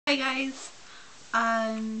Hi guys,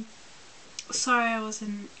 sorry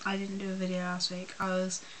I didn't do a video last week. I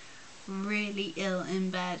was really ill in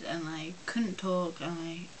bed and I couldn't talk and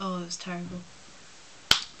it was terrible.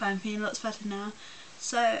 But I'm feeling lots better now.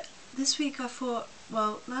 So this week I thought,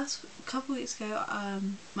 well, last couple weeks ago,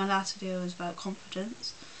 my last video was about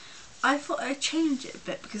confidence. I thought I'd change it a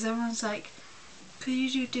bit because everyone's like, could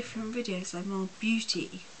you do different videos, like more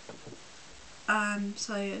beauty?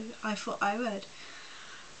 So I thought I would.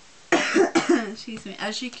 Excuse me,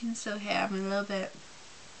 as you can still hear, I'm a little bit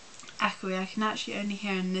echoey. I can actually only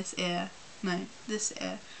hear in this ear. No, this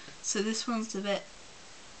ear. So this one's a bit,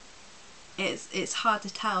 it's hard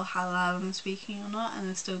to tell how loud I'm speaking or not, and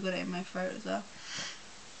I've still got it in my throat as well.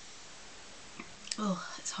 Oh,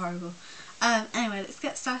 it's horrible. Anyway, let's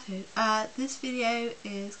get started. This video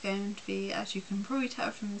is going to be, as you can probably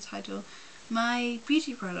tell from the title, my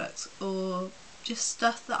beauty products, or just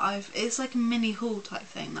stuff that it's like a mini haul type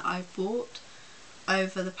thing that I've bought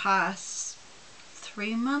over the past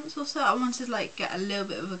 3 months or so. I wanted to like get a little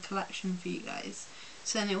bit of a collection for you guys,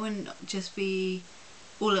 so then it wouldn't just be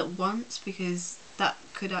all at once, because that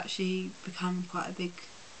could actually become quite a big,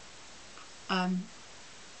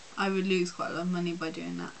 I would lose quite a lot of money by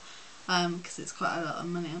doing that, because it's quite a lot of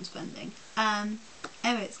money I'm spending. Anyway,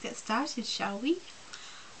 let's get started, shall we?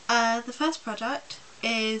 The first product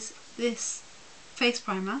is this face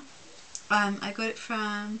primer. I got it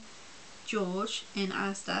from George in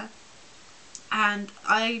Asda, and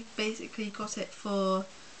I basically got it for,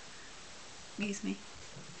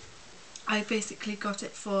 I basically got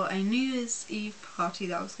it for a New Year's Eve party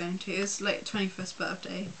that I was going to. It was like 21st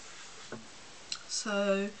birthday,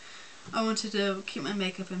 so I wanted to keep my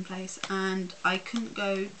makeup in place, and I couldn't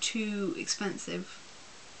go too expensive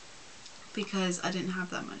because I didn't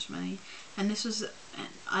have that much money, and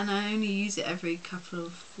I only use it every couple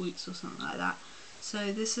of weeks or something like that.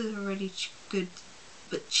 So this is a really good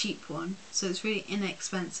but cheap one, so it's really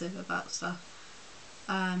inexpensive about stuff.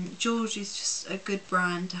 George is just a good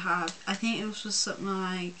brand to have. I think it was something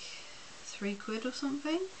like £3 or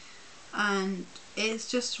something, and it's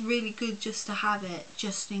just really good just to have it,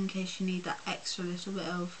 just in case you need that extra little bit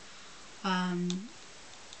of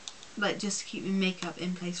like just to keep your makeup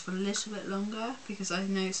in place for a little bit longer, because I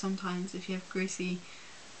know sometimes if you have greasy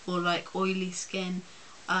or like oily skin,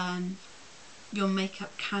 your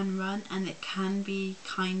makeup can run, and it can be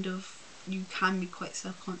you can be quite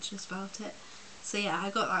self-conscious about it. So yeah, I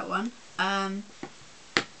got that one.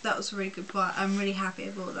 That was a really good part. I'm really happy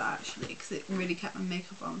I bought that actually, because it really kept my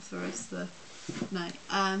makeup on for the rest of the night.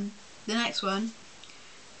 The next one,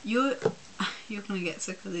 you're gonna get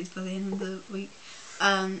sick of these by the end of the week.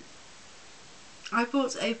 I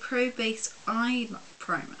bought a Pro Base Eye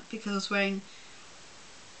Primer because I was wearing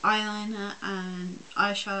eyeliner and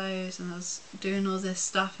eyeshadows and I was doing all this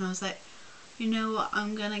stuff, and I was like, you know what,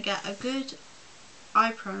 I'm gonna get a good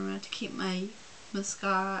eye primer to keep my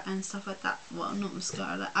mascara and stuff like that, well, not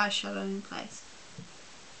mascara, like eyeshadow in place.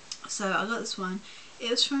 So I got this one. It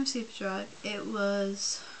was from Superdrug. It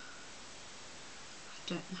was, I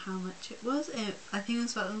don't know how much it was. I think it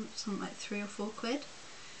was about something like £3 or £4.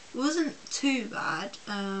 It wasn't too bad.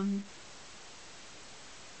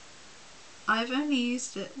 I've only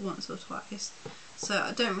used it once or twice, so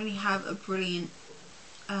I don't really have a brilliant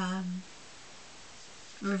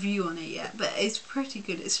review on it yet, but it's pretty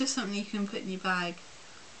good. It's just something you can put in your bag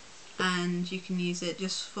and you can use it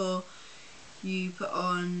just for, you put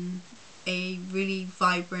on a really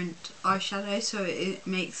vibrant eyeshadow, so it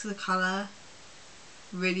makes the colour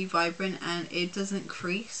really vibrant and it doesn't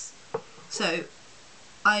crease. So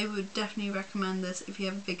I would definitely recommend this if you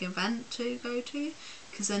have a big event to go to,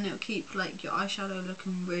 because then it'll keep like your eyeshadow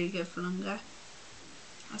looking really good for longer.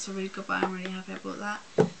 That's a really good buy. I'm really happy I bought that.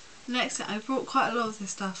 Next thing, I brought quite a lot of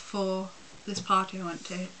this stuff for this party I went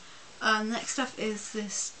to. Next stuff is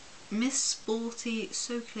this Miss Sporty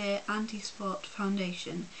So Clear Anti-Spot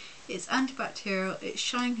Foundation. It's antibacterial, it's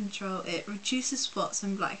shine control, it reduces spots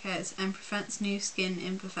and blackheads and prevents new skin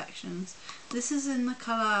imperfections. This is in the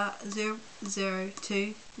colour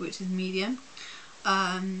 002, which is medium.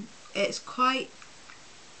 It's quite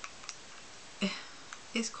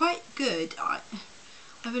good.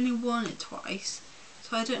 I've only worn it twice,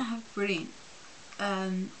 so I don't have a brilliant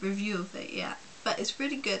review of it yet, but it's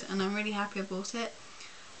really good and I'm really happy I bought it.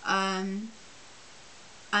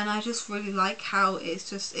 And I just really like how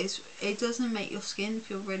it doesn't make your skin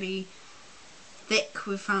feel really thick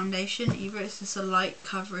with foundation either. It's just a light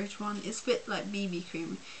coverage one. It's a bit like BB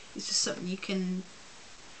cream. It's just something you can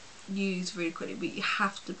use really quickly, but you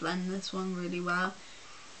have to blend this one really well,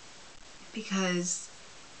 because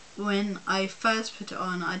when I first put it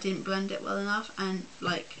on, I didn't blend it well enough, and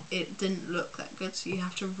like it didn't look that good, so you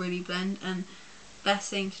have to really blend. And best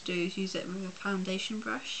thing to do is use it with a foundation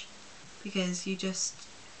brush, because you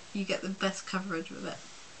get the best coverage with it.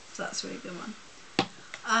 So that's a really good one.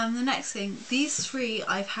 The next thing, these three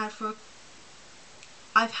I've had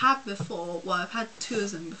before. Well, I've had 2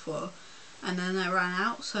 of them before, and then I ran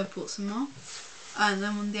out, so I bought some more. And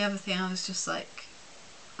then the other thing, I was just like,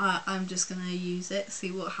 I'm just gonna use it,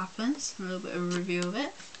 see what happens. A little bit of a review of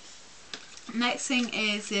it. Next thing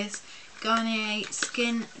is this Garnier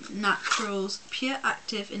Skin Naturals Pure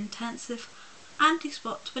Active Intensive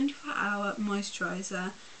Anti-Spot 24-Hour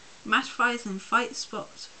Moisturiser. Mattifies and fights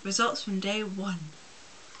spots. Results from day 1.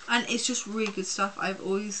 And it's just really good stuff.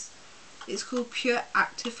 It's called Pure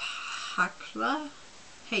Active Hautlar.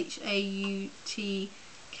 Hautkalar.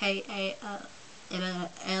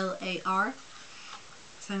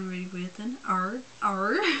 Sound really weird then.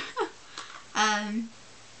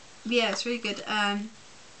 Yeah, it's really good.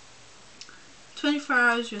 24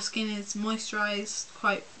 hours your skin is moisturised,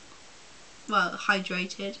 quite well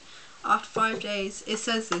hydrated. After 5 days, it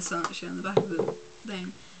says this actually on the back of the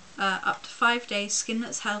thing. Up to 5 days, skin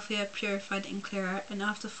looks healthier, purified and clearer, and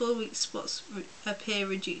after 4 weeks spots appear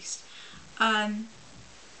reduced. I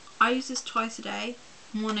use this twice a day,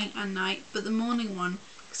 morning and night, but the morning one,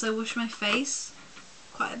 because I wash my face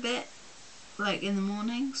quite a bit, like in the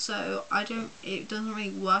morning, so it doesn't really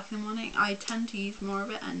work in the morning. I tend to use more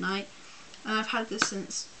of it at night, and I've had this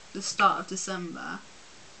since the start of December,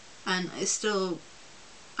 and it's still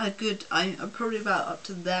a good, I'm probably about up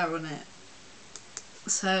to there on it,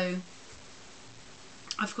 so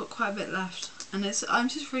I've got quite a bit left, and I'm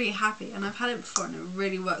just really happy, and I've had it before and it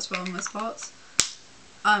really works well on my spots.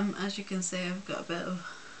 As you can see, I've got a bit of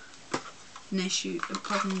an issue, a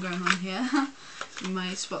problem going on here in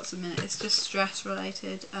my spots a minute. It's just stress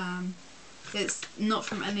related. It's not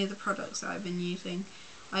from any of the products that I've been using.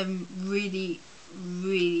 I'm really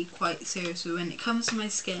quite serious with when it comes to my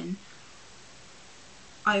skin.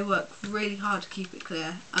 I work really hard to keep it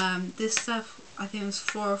clear. This stuff I think was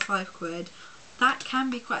 4 or 5 quid. That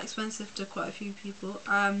can be quite expensive to quite a few people.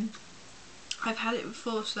 I've had it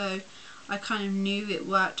before, so I kind of knew it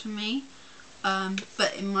worked for me.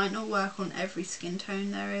 But it might not work on every skin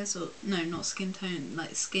tone there is, or no, not skin tone,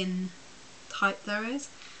 like skin type there is.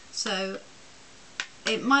 So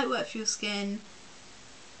it might work for your skin.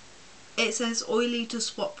 It says oily to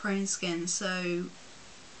spot prone skin, so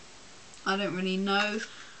I don't really know.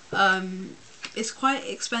 It's quite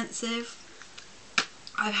expensive.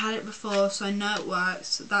 I've had it before, so I know it works.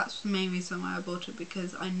 So that's the main reason why I bought it,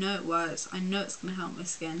 because I know it works. I know it's going to help my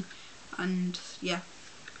skin, and yeah,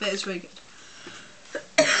 but it's really good.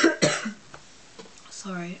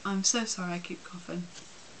 Sorry, I'm so sorry, I keep coughing.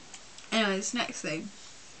 Anyways, next thing.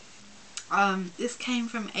 This came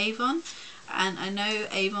from Avon, and I know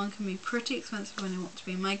Avon can be pretty expensive when you want to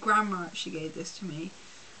be. My grandma actually gave this to me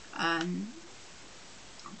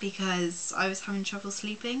because I was having trouble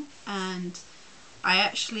sleeping, and I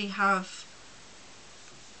actually have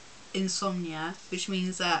insomnia, which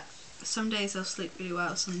means that some days I'll sleep really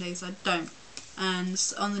well, some days I don't. And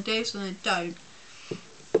on the days when I don't,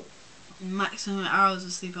 maximum hours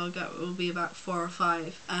of sleep I'll get will be about 4 or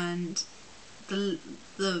 5, and the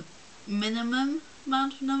minimum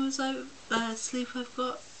amount of numbers of sleep I've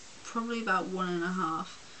got, probably about 1.5,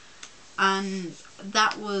 and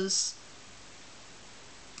that was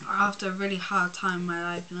after a really hard time in my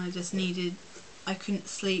life, and I couldn't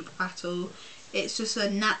sleep at all. It's just a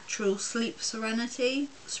natural sleep serenity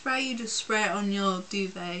spray. You just spray it on your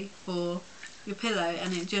duvet or your pillow,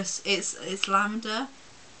 and it's lavender,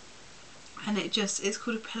 and it's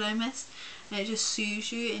called a pillow mist, and it just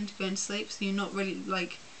soothes you into going to sleep, so you're not really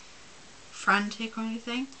like frantic or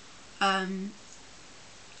anything.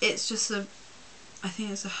 It's just I think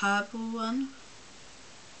it's a herbal one,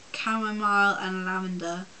 chamomile and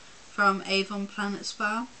lavender, from Avon Planet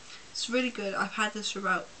Spa. It's really good. I've had this for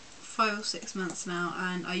about 5 or 6 months now,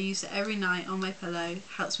 and I use it every night on my pillow.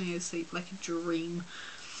 Helps me go to sleep like a dream.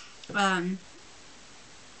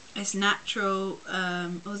 It's natural.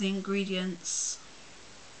 All the ingredients,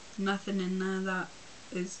 nothing in there that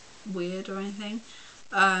is weird or anything.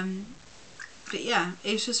 But yeah,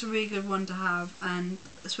 it's just a really good one to have, and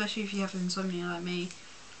especially if you have insomnia like me,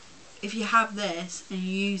 if you have this and you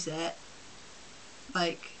use it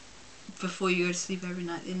like before you go to sleep every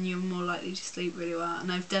night, then you're more likely to sleep really well.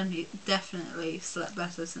 And I've definitely slept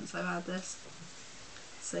better since I've had this.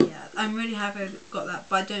 So yeah, I'm really happy I got that,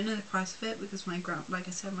 but I don't know the price of it because like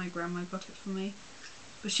I said, my grandma got it for me,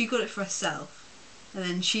 but she got it for herself, and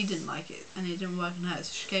then she didn't like it and it didn't work on her,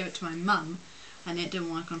 so she gave it to my mum, and it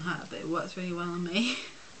didn't work on her, but it works really well on me.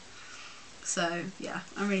 So yeah,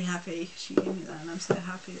 I'm really happy she gave me that, and I'm so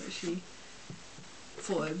happy that she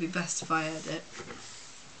thought it would be best if I had it.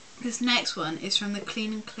 This next one is from the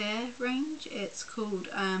Clean and Clear range. It's called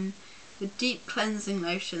the Deep Cleansing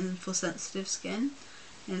Lotion for Sensitive Skin.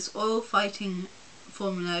 It's oil fighting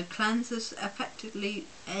formula, cleanses effectively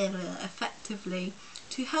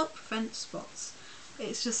to help prevent spots.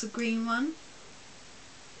 It's just a green one,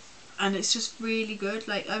 and it's just really good.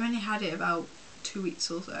 Like, I've only had it about 2 weeks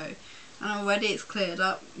or so, and already it's cleared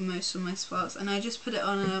up most of my spots. And I just put it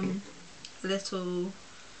on a little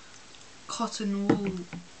cotton wool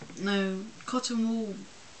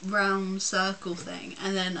round circle thing,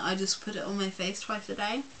 and then I just put it on my face twice a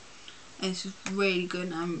day, and it's just really good,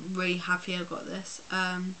 and I'm really happy I got this.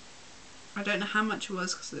 I don't know how much it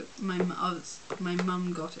was because my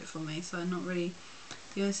mum got it for me, so I'm not really,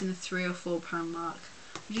 it was in the £3 or £4 mark,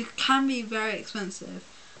 which can be very expensive.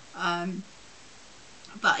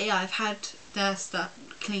 But yeah, I've had their stuff,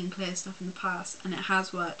 Clean Clear stuff in the past, and it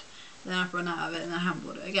has worked. Then I've run out of it and I haven't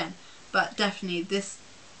bought it again. But definitely this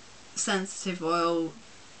sensitive oil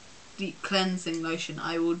deep cleansing lotion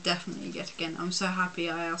I will definitely get again. I'm so happy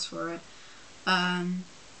I asked for it.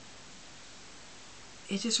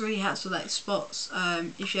 It just really helps with like spots.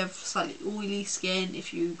 If you have slightly oily skin,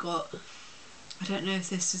 if you got, I don't know if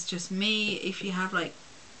this is just me, if you have like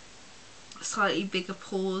slightly bigger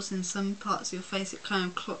pores in some parts of your face, it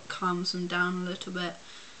kind of calms them down a little bit.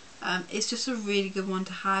 It's just a really good one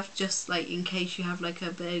to have, just like in case you have like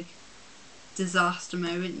a big disaster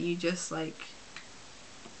moment. You just like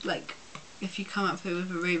if you come up here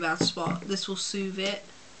with a really bad spot, this will soothe it.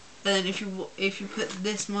 And then if you put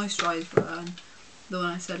this moisturiser on, the one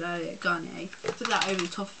I said earlier, Garnier, put that over the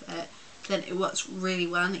top of it, then it works really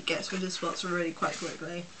well and it gets rid of spots really quite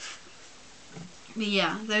quickly. But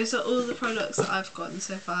yeah, those are all the products that I've gotten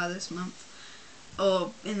so far this month,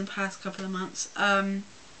 or in the past couple of months.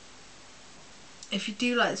 If you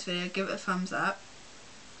do like this video, give it a thumbs up.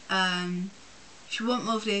 If you want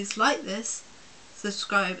more videos like this,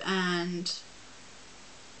 subscribe and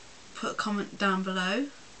put a comment down below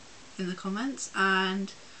in the comments,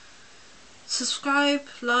 and subscribe,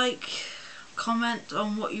 like, comment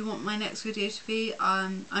on what you want my next video to be.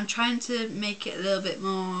 I'm trying to make it a little bit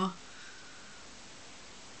more,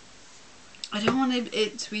 I don't want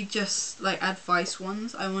it to be just like advice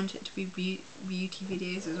ones, I want it to be beauty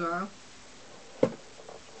videos as well.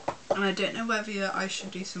 And I don't know whether I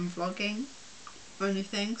should do some vlogging or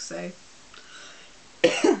anything, so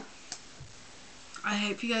I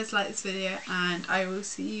hope you guys like this video, and I will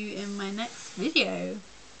see you in my next video.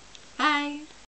 Bye!